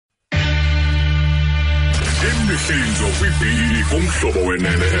Imihlinzo kwiBEE kumhlobo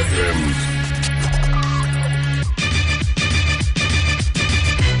wenene FM.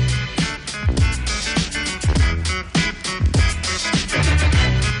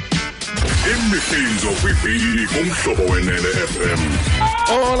 Imihlinzo kwiBEE kumhlobo wenene FM.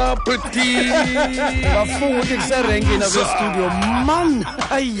 Hola petit. Bafunga ukuthi kuserenkini kwestudio man.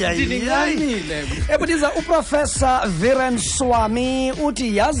 Ayayayile. Ebutiza uProfessor Viren Swami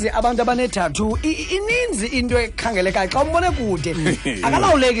uthi yazi abantu abanethathu ininzi into ekhangelekayo xa umbone kude.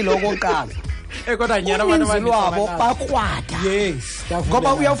 Akalawuleki lokho oqala. Kodwa nyana abantu wabo bakwada. Yes.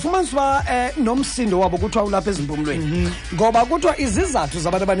 Ngoba uyafumaniswa nomsindo wabo kuthiwa ulapha ezimpumlweni. Ngoba kuthiwa izizathu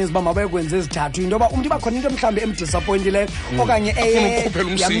zabantu abaninzi bamabekwenza ezithathu into yoba umuntu bakhona into mhlambe emdisappointile okanye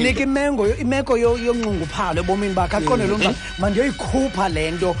yamnika imeko yonxunguphalo ebomini bakhe aqonde lo mhlaba mandiyoyikhupha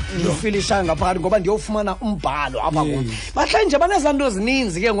lento ndifilisha ngaphakathi ngoba ndiyofumana umbhalo apha kuwo. Bahle nje banezanto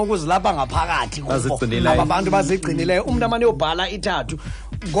ezininzi ke ngokuzilapha ngaphakathi kubo. Abantu bazigcinileyo umuntu amane yobhala ithathu.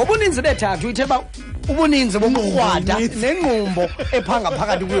 Ngoba uninzi bethathu itheba ubuninzi bokukrwada nenqumbo ephanga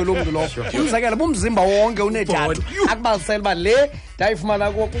phakathi kuyo lo muntu lo. Umzekelo bumzimba wonke unethathu akubalisela ba le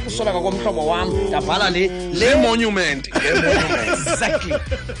ndayifumana kusola komhlobo wami ndabhala le monument exactly.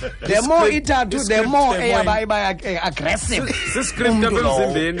 The more ithathu the more eyaba aggressive. Siscript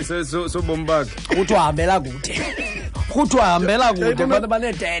emzimbeni sobombakhe uthi uhambela kude. Kuthi uhambela kude abantu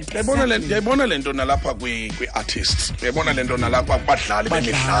banetete. Ngiyayibona lento nalapha kwi-artists. Ngiyayibona lento nalapha kubadlali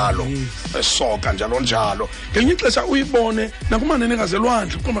bemidlalo esoka njalo. Ngenye ixesha uyibone nakumanenekazi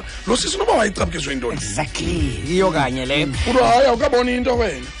elwandle ukuba lo sisi noba wayicapukiswe intoni. Exactly. Iyo kanye le. Kuthi hayi awukaboni into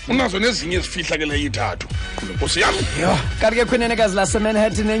wena. Unazo nezinye ezifihlakele ithathu. Nkosi yami. Kanti ke khwinenekazi lase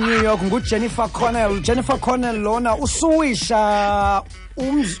Manhattan eNew York nguJennifer Connell. Jennifer Connell lona usuwisha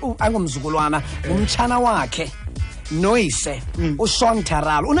angumzukulwana umtshana wakhe. Noise uSean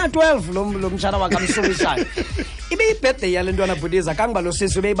Taral una 12 lo mtshana wakhe amsulishayo. Ibe ibirthday yalentwana Budiza kangiba lo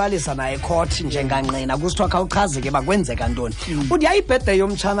sisi beyibalisa naye court njenganqina kusithiwa khawuchaze ke bakwenzeka ntoni. Uthi yayi birthday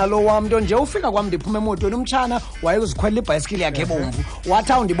yomtshana lo wami nto nje ufika kwami ndiphuma emotweni umtshana wayezikhwela ibhayisikili yakhe ebomvu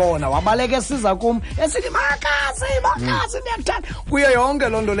wathi awundibona wabaleka esiza kum esithi makazi ndiyakuthanda kuyo yonke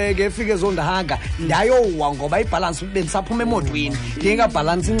loo nto leyo ke efike ezondahanga ndayowa ngoba ibalance bendisaphuma emotweni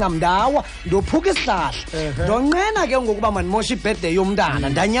ndingabhalansi incam ndawa ndophuka isihlahla ndonqena ke ngokuba mandimoshe ibirthday yomntana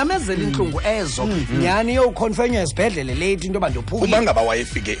ndanyamezela inhlungu ezo nyani yokonfenya esibhedlele late into bandophuka uba ngaba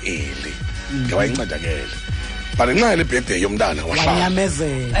wayefike eli ngewayincedakele but nxa le birthday yomntana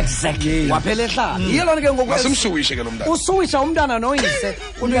wanyamezela exactly waphela ehlala yiyo lona ke ngoku asimsuwishe ke lo mntana usuwisha umntana noyise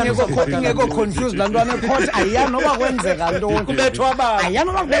ungekho confused la ntwana ecourt ayiyani noba kwenzeka ntoni kubethwa baba ayiyani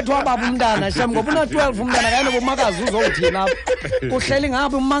noba kubethwa baba umntana shem ngoba una 12 umntana kayena bomakazi uzothini apha uhleli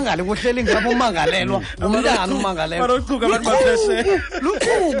ngapha ummangale kuhleli ngapha ummangalelwa umntana ummangalelwa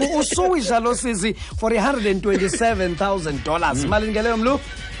luqubu usuwisha lo sisi for $127,000 imali ngeleyo mlu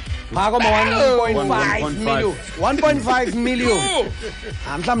Mako 1.5 million.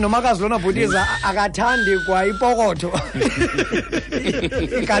 Mhlawumbe nomakazi lona Budiza akathandi kwa ipokotho.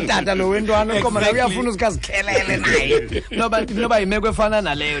 Ikatata lo wentwana ukoma la uyafuna usikazikhelele naye. Noba imeko efana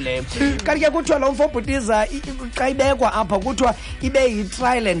naleyo leyo. Kanti ke kuthiwa lo mfo Budiza xa ibekwa apha kuthiwa ibe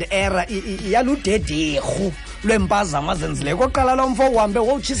yi-trial and error yaludederhu lwempazamo azenzile. Koqala lo mfo uhambe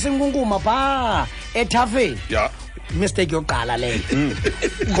wotshisa inkunkuma pha ethafeni. Yeah. Mistake yoqala leyo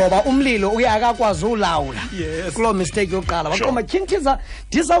ngoba umlilo uyakakwazi ulawula kulo mistake yoqala waqoma thinkiza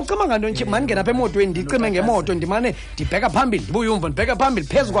ndizawucima nganto nje manje ngena apha emotweni ndicime ngemoto ndimane ndibheka phambili ndibuye umva ndibheka phambili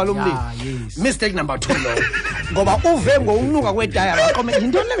phezulu kwalo mlilo mistake number 2 lo ngoba uve ngounuka kwetayara waqoma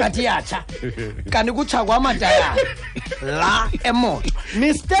into lengathi yatsha kanti kutsha kwamatayara la emoto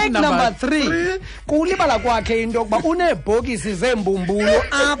mistake number 3 kulibala kwakhe into yokuba uneebhokisi zeembumbulo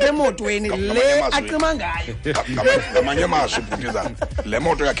apha emotweni le acima ngayo ngamanye amazwi Budiza le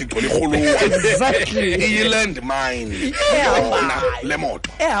moto yakhe igcwele irhuluwa exactly iyi-land mine le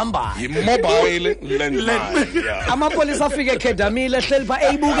moto ehamba yi-mobile land mine amapolisa afike ekhedamile ehleli pha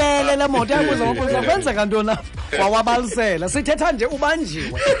eyibukele le moto yabuza amapolisa kwenzeka ntoni wawabalisela sithetha nje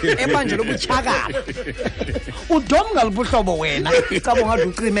ubanjiwe ebanjelo butshakala udom ngaluphi uhlobo wena caba ungathi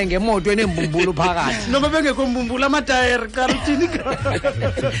ucime ngemoto enembumbulu phakathi noma bengekho mbumbulu amatayeri karutini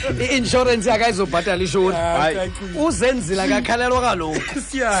i-insurance yakhe ayizobhatala ishoti uzenzile akakhalelwa kaloku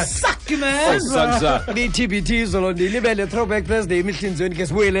siyasakimeza bi-TBT izolo ndilibele throwback Thursday Imihlinzweni ke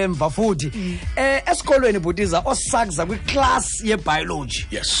sibuyele emva futhi esikolweni Budiza osakza kwiclass yebiology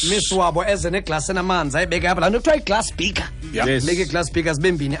miss wabo eze neglass enamanzi ayibeka apha lanto kuthiwa iglass beaker leke glass beakers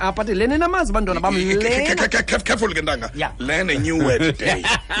bembini apha athi lene namanzi abantwana bam careful ke ntanga lene new word day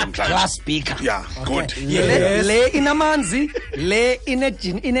namhlanje. Glass beaker. Yeah, good. Le inamanzi, le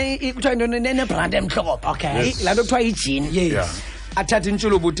kuthiwa into ine-brand emhlophe. Okay. Laa nto kuthiwa ijini. Yeah. Athatha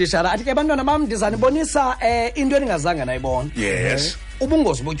intshuluba utishara athi ke bantwana bam ndizanibonisa into endingazange nayibona. Yes.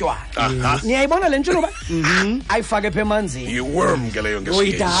 Ubungozi botywala. Niyayibona le ntshuluba? Ayifake phe emanzini. Yi-worm ke leyo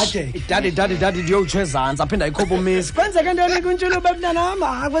Oyidade. idade ndiyowutsho ezantsi aphinda ayikhuphe umisi. Kwenzeke ntoni kwintshuluba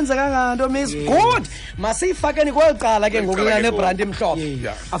mntanam? Kwenzeka nto miss. Good. Masiyifakeni kweli cala ke ngoku laa nebrandi emhlophe.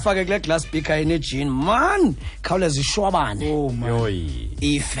 Yeah. Afake kule glass beaker enejini. Man, khawuleza ishwabane. Yoyi.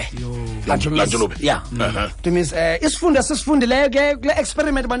 Ife. Laa ntshuluba. Yeah. Miss isifundo esisifundileyo ke kule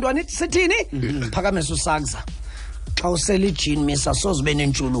experiment bantwana sithini? Phakamisa usakza. Xa usela ijini miss asoze ube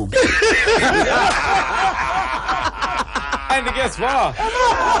nentshuluba. And guess what?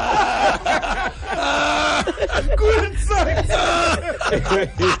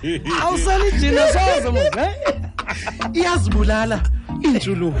 Awusela ijini asoze mntu, Iyazibulala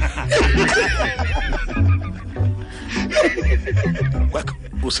intshuluba.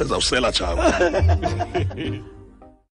 Useza usela jabo.